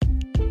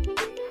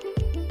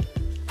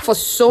For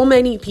so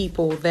many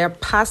people, their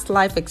past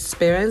life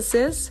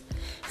experiences,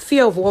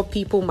 fear of what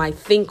people might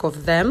think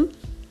of them,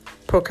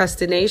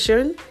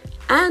 procrastination,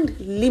 and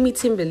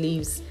limiting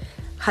beliefs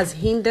has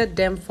hindered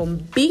them from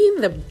being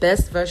the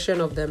best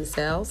version of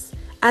themselves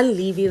and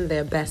living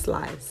their best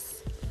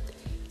lives.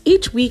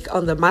 Each week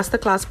on the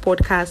Masterclass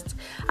podcast,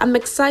 I'm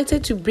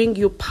excited to bring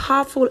you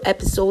powerful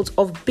episodes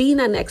of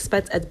being an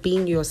expert at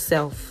being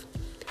yourself.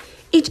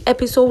 Each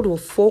episode will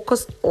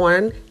focus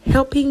on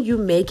helping you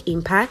make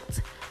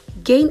impact,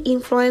 gain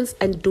influence,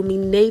 and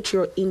dominate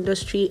your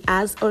industry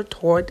as a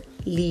thought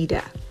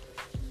leader.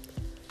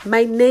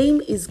 My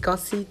name is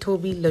Gussie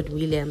Toby Lord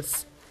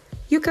Williams.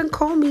 You can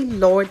call me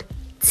Lord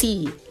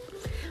T.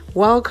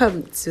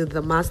 Welcome to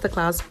the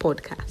Masterclass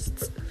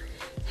podcast.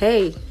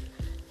 Hey,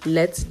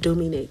 let's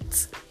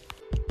dominate.